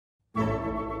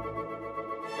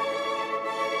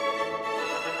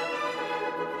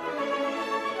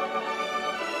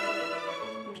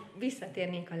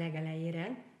visszatérnék a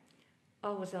legelejére,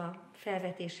 ahhoz a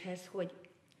felvetéshez, hogy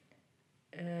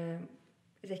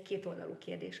ez egy kétoldalú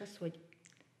kérdés, az, hogy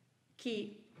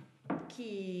ki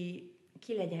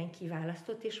legyen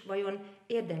kiválasztott, és vajon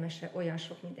érdemes-e olyan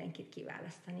sok mindenkit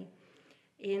kiválasztani.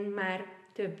 Én már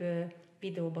több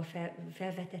videóba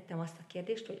felvetettem azt a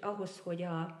kérdést, hogy ahhoz, hogy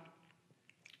a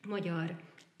magyar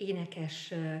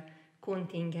énekes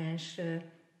kontingens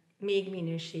még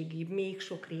minőségibb, még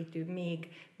sokrétűbb, még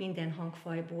minden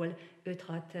hangfajból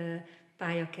 5-6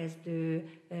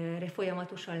 pályakezdőre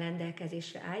folyamatosan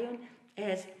rendelkezésre álljon,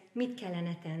 ez mit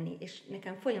kellene tenni? És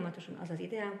nekem folyamatosan az az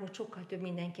ideám, hogy sokkal több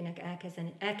mindenkinek el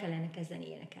kellene kezdeni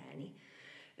énekelni.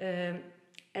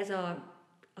 Ez a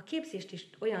képzést is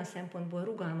olyan szempontból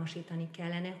rugalmasítani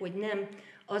kellene, hogy nem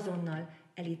azonnal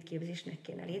elitképzésnek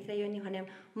kéne létrejönni, hanem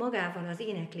magával az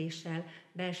énekléssel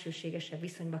belsőségesebb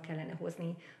viszonyba kellene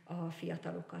hozni a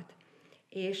fiatalokat.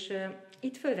 És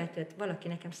itt fölvetett valaki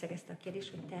nekem szegezte a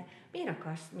kérdést, hogy te miért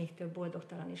akarsz még több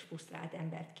boldogtalan és frusztrált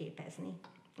embert képezni?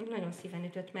 Nagyon szíven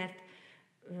ütött, mert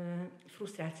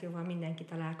frusztrációval mindenki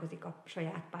találkozik a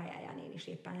saját pályáján, én is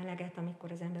éppen eleget,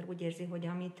 amikor az ember úgy érzi, hogy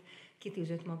amit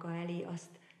kitűzött maga elé,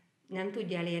 azt nem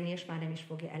tudja elérni, és már nem is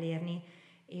fogja elérni,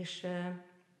 és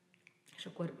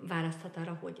akkor választhat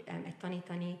arra, hogy elmegy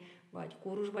tanítani, vagy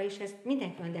kórusba, és ezt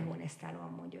mindenki olyan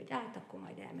dehonestálóan mondja, hogy akkor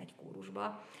majd elmegy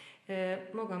kórusba.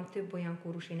 Magam több olyan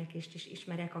kóruséneklést is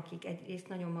ismerek, akik egyrészt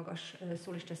nagyon magas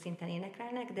szólista szinten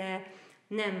énekelnek, de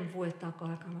nem voltak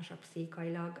alkalmasak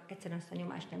pszichikailag, egyszerűen azt a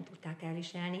nyomást nem tudták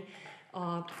elviselni,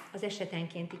 az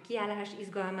esetenkénti kiállás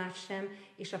izgalmát sem,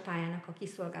 és a pályának a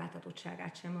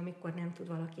kiszolgáltatottságát sem, amikor nem tud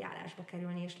valaki állásba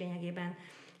kerülni, és lényegében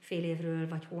fél évről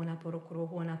vagy hónapról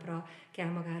hónapra kell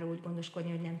magáról úgy gondoskodni,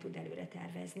 hogy nem tud előre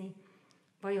tervezni.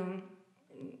 Vajon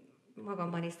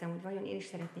magamban néztem, hogy vajon én is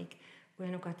szeretnék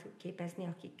olyanokat képezni,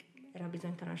 akik erre a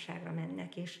bizonytalanságra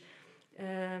mennek, és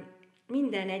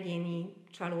minden egyéni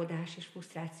csalódás és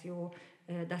frusztráció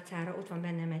dacára ott van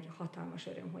bennem egy hatalmas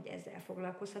öröm, hogy ezzel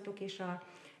foglalkozhatok, és a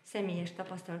személyes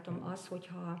tapasztalatom az,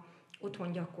 hogyha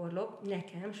otthon gyakorlok,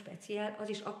 nekem speciál, az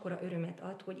is akkora örömet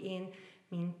ad, hogy én,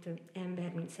 mint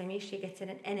ember, mint személyiség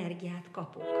egyszerűen energiát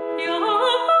kapok.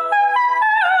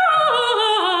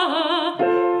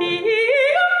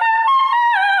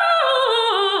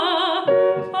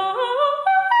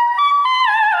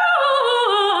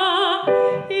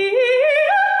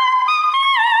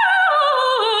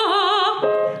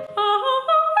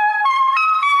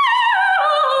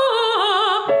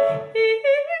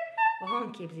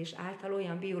 Képzés által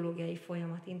olyan biológiai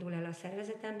folyamat indul el a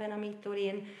szervezetemben, amitől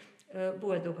én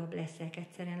boldogabb leszek.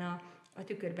 Egyszerűen a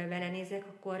tükörbe belenézek,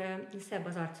 akkor szebb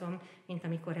az arcom, mint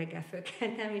amikor reggel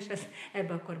fölkeltem, és ez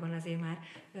ebben a korban azért már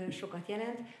sokat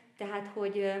jelent. Tehát,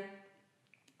 hogy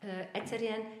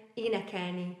egyszerűen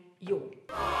énekelni jó.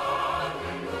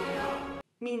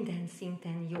 Minden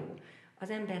szinten jó. Az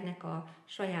embernek a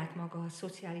saját maga, a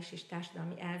szociális és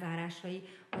társadalmi elvárásai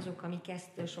azok, amik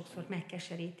ezt sokszor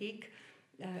megkeserítik,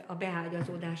 a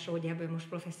beágyazódása, hogy ebből most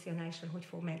professzionálisan hogy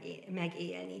fog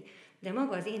megélni. De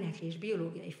maga az éneklés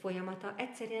biológiai folyamata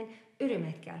egyszerűen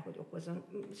örömet kell, hogy okozzon.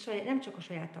 Nem csak a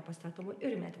saját tapasztalatom, hogy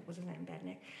örömet okoz az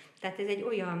embernek. Tehát ez egy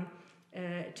olyan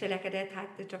cselekedet,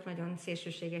 hát csak nagyon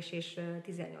szélsőséges és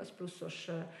 18 pluszos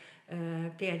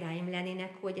példáim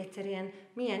lennének, hogy egyszerűen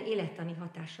milyen élettani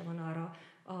hatása van arra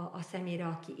a személyre,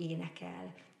 aki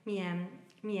énekel.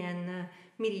 Milyen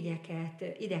mirigyeket,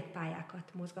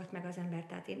 idegpályákat mozgat meg az ember.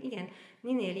 Tehát én igen,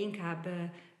 minél inkább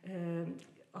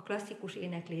a klasszikus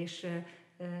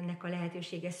éneklésnek a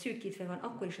lehetősége szűkítve van,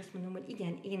 akkor is azt mondom, hogy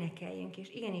igen, énekeljünk,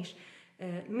 és igenis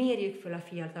mérjük föl a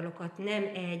fiatalokat, nem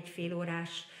egy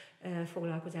félórás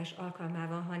foglalkozás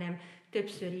alkalmával, hanem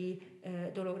többszöri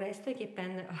dologra. Ez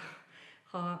tulajdonképpen,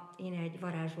 ha én egy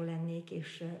varázsló lennék,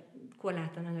 és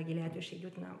korlátlan anyagi lehetőség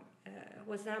jutna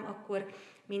hozzám, akkor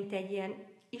mint egy ilyen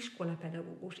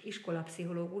iskolapedagógus,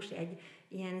 iskolapszichológus, egy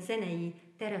ilyen zenei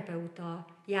terapeuta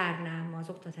járnám az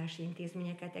oktatási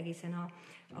intézményeket egészen a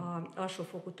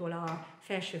alsófokútól a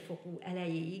felsőfokú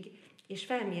elejéig, és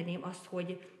felmérném azt,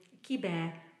 hogy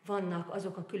kibe vannak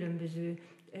azok a különböző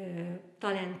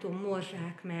talentum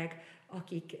morzsák meg,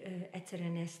 akik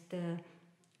egyszerűen ezt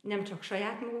nem csak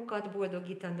saját magukat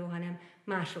boldogítandó, hanem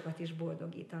másokat is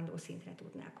boldogítandó szintre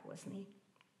tudnák hozni.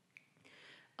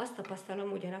 Azt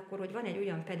tapasztalom ugyanakkor, hogy van egy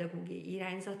olyan pedagógiai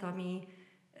irányzat, ami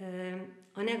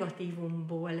a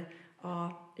negatívumból,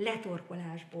 a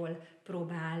letorkolásból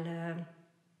próbál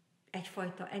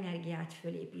egyfajta energiát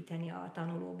fölépíteni a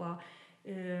tanulóba.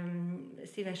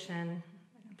 Szívesen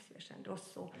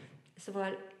rossz szó.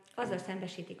 Szóval azzal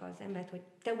szembesítik az embert, hogy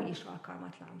te úgyis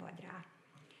alkalmatlan vagy rá.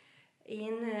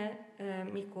 Én,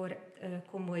 mikor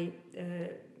komoly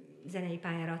zenei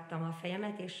pályára adtam a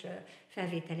fejemet, és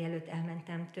felvételi előtt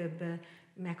elmentem több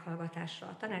meghallgatásra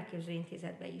a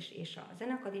tanárképzőintézetbe is, és a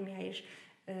Zeneakadémiára is,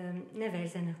 neves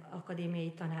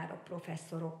zeneakadémiai tanárok,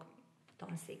 professzorok,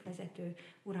 tanszékvezető,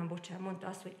 uram, bocsánat, mondta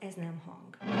azt, hogy ez nem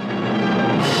hang.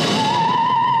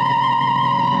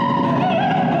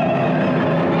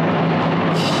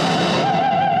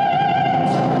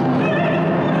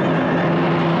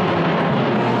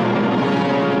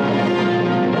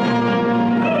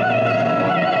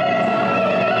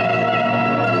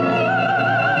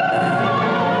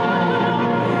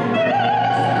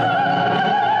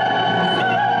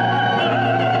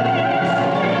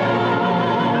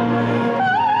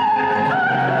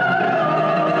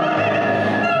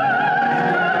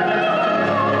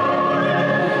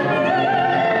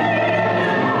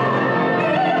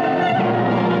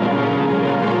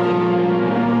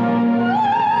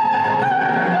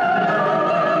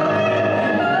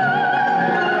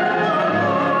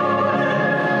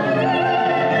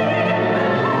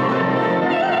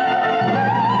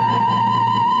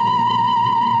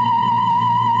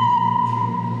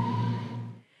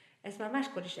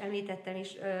 Máskor is említettem,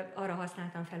 és arra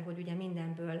használtam fel, hogy ugye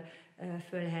mindenből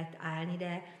föl lehet állni,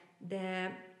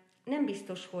 de nem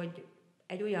biztos, hogy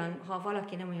egy olyan, ha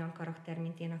valaki nem olyan karakter,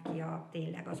 mint én, aki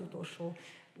tényleg az utolsó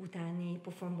utáni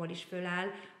pofonból is föláll,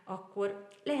 akkor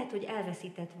lehet, hogy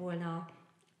elveszített volna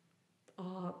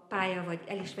a pálya, vagy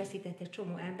el is veszített egy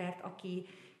csomó embert, aki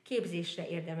képzésre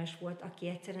érdemes volt, aki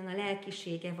egyszerűen a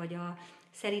lelkisége, vagy a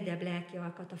szelidebb lelki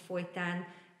alkata folytán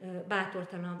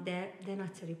bátortalanabb, de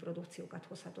nagyszerű produkciókat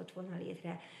hozhatott volna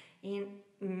létre. Én,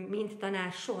 mint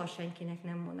tanár, soha senkinek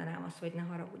nem mondanám azt, hogy ne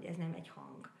haragudj, ez nem egy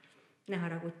hang. Ne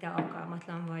haragudj, te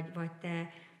alkalmatlan vagy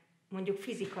te mondjuk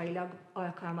fizikailag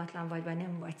alkalmatlan vagy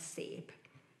nem vagy szép.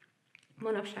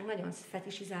 Manapság nagyon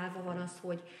fetisizálva van az,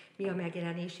 hogy mi a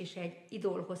megjelenés, és egy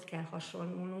idolhoz kell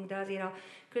hasonlulnunk, de azért a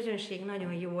közönség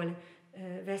nagyon jól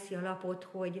veszi a lapot,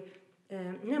 hogy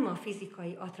nem a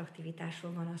fizikai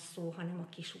attraktivitásról van az szó, hanem a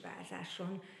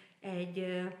kisugárzáson.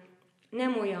 Egy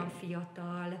nem olyan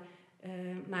fiatal,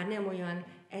 már nem olyan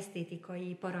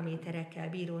esztétikai paraméterekkel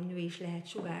bíró nő is lehet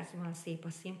sugárzóan szép a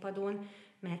színpadon,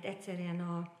 mert egyszerűen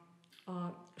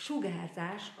a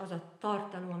sugárzás, az a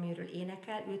tartalom, amiről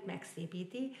énekel, őt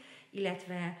megszépíti,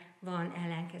 illetve van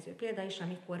ellenkező példa is,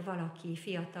 amikor valaki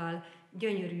fiatal,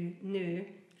 gyönyörű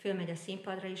nő fölmegy a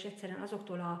színpadra, és egyszerűen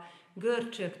azoktól a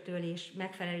görcsöktől és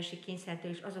megfelelési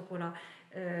kényszertől és azoktól a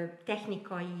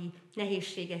technikai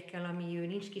nehézségekkel, ami ő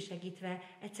nincs kisegítve,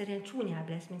 egyszerűen csúnyább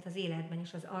lesz, mint az életben,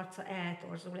 és az arca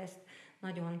eltorzul. Ezt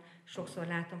nagyon sokszor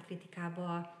látom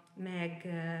kritikában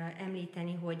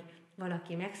megemlíteni, hogy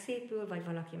valaki megszépül, vagy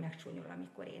valaki megcsúnyul,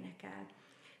 amikor énekel.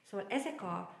 Szóval ezek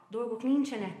a dolgok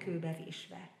nincsenek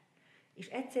kőbevésve, és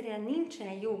egyszerűen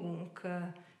nincsen jogunk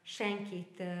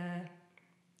senkit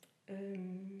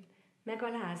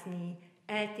megalázni,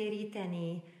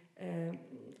 eltéríteni,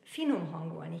 finom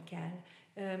hangolni kell.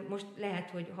 Most lehet,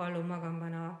 hogy hallom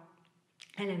magamban a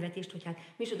ellenvetést, hogy hát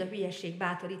micsoda hülyeség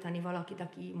bátorítani valakit,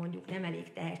 aki mondjuk nem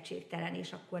elég tehetségtelen,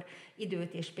 és akkor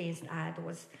időt és pénzt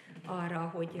áldoz arra,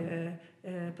 hogy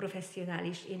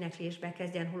professzionális éneklésbe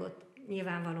kezdjen, holott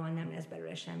nyilvánvalóan nem lesz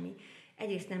belőle semmi.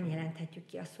 Egyrészt nem jelenthetjük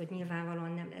ki azt, hogy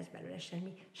nyilvánvalóan nem lesz belőle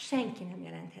semmi. Senki nem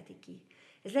jelentheti ki.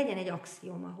 Ez legyen egy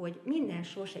axióma, hogy minden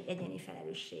sors egy egyéni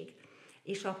felelősség,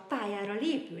 és a pályára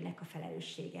lépőnek a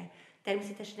felelőssége.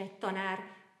 Természetesen egy tanár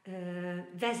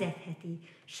vezetheti,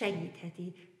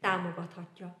 segítheti,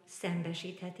 támogathatja,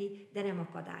 szembesítheti, de nem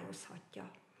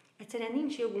akadályozhatja. Egyszerűen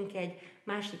nincs jogunk egy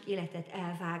másik életet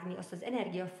elvágni, azt az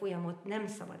energiafolyamot nem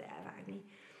szabad elvágni.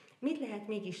 Mit lehet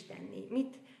mégis tenni?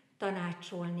 Mit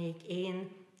tanácsolnék én,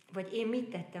 vagy én mit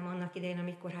tettem annak idején,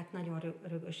 amikor hát nagyon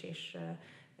rögös és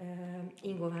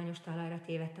ingoványos talajra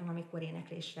tévedtem, amikor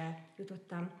éneklésre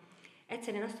jutottam.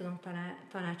 Egyszerűen azt tudom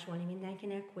tanácsolni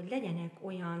mindenkinek, hogy legyenek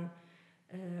olyan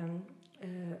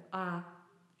A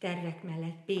tervek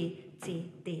mellett B, C,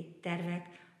 D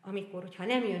tervek, amikor, hogyha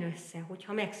nem jön össze,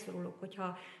 hogyha megszorulok,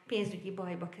 hogyha pénzügyi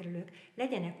bajba kerülök,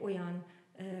 legyenek olyan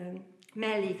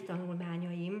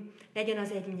melléktanulmányaim, legyen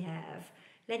az egy nyelv,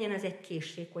 legyen az egy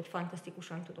készség, hogy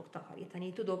fantasztikusan tudok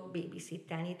takarítani, tudok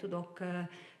babysittelni, tudok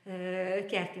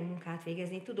kerti munkát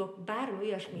végezni, tudok bármi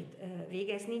olyasmit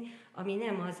végezni, ami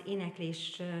nem az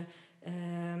éneklés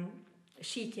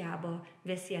sítjába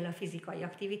veszi el a fizikai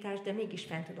aktivitást, de mégis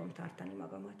fent tudom tartani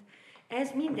magamat.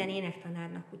 Ez minden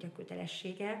énektanárnak kutya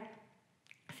kötelessége,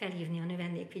 felhívni a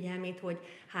növendék figyelmét, hogy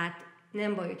hát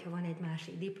nem baj, hogyha van egy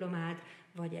másik diplomád,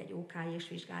 vagy egy OK-s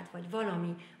vizsgád, vagy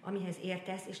valami, amihez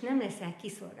értesz, és nem leszel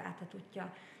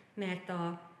kiszolgáltatottja, mert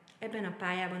a Ebben a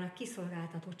pályában a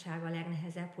kiszolgáltatottság a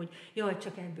legnehezebb, hogy jaj,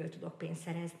 csak ebből tudok pénzt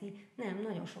szerezni. Nem,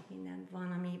 nagyon sok minden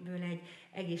van, amiből egy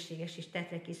egészséges és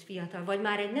tetrekész fiatal, vagy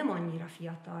már egy nem annyira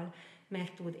fiatal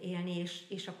meg tud élni,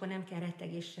 és akkor nem kell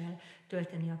rettegéssel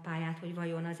tölteni a pályát, hogy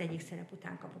vajon az egyik szerep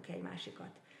után kapok egy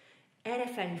másikat. Erre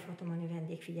felhívhatom a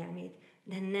növendék figyelmét,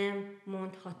 de nem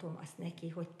mondhatom azt neki,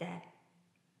 hogy te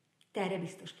erre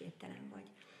biztos képtelen vagy.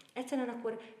 Egyszerűen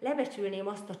akkor lebecsülném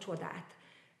azt a csodát,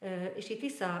 és itt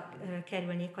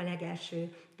visszakerülnék a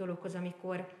legelső dologhoz,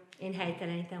 amikor én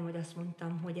helytelenítem, hogy azt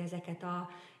mondtam, hogy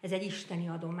ez egy isteni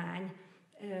adomány.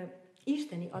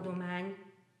 Isteni adomány,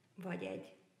 vagy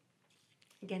egy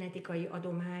genetikai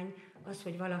adomány, az,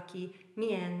 hogy valaki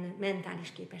milyen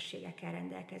mentális képességekkel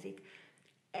rendelkezik.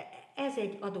 Ez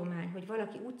egy adomány, hogy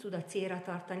valaki úgy tud a célra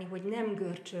tartani, hogy nem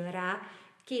görcsöl rá,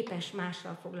 képes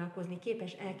mással foglalkozni,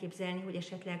 képes elképzelni, hogy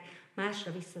esetleg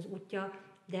másra vissza az útja,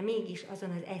 de mégis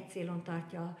azon az egy célon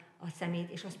tartja a szemét,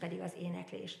 és az pedig az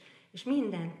éneklés. És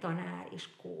minden tanár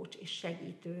és coach és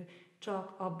segítő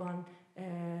csak abban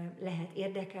lehet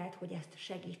érdekelt, hogy ezt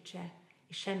segítse,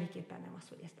 és semmiképpen nem az,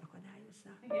 hogy ezt akadályozza.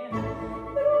 Igen.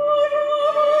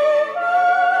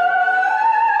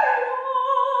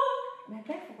 Mert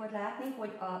meg fogod látni, hogy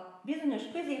a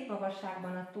bizonyos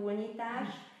középmagasságban a túlnyitás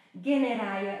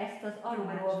generálja ezt az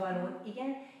alulról valót,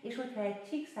 igen, és hogyha egy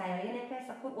csíkszájjal énekelsz,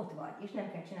 akkor ott vagy, és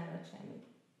nem kell csinálnod semmit.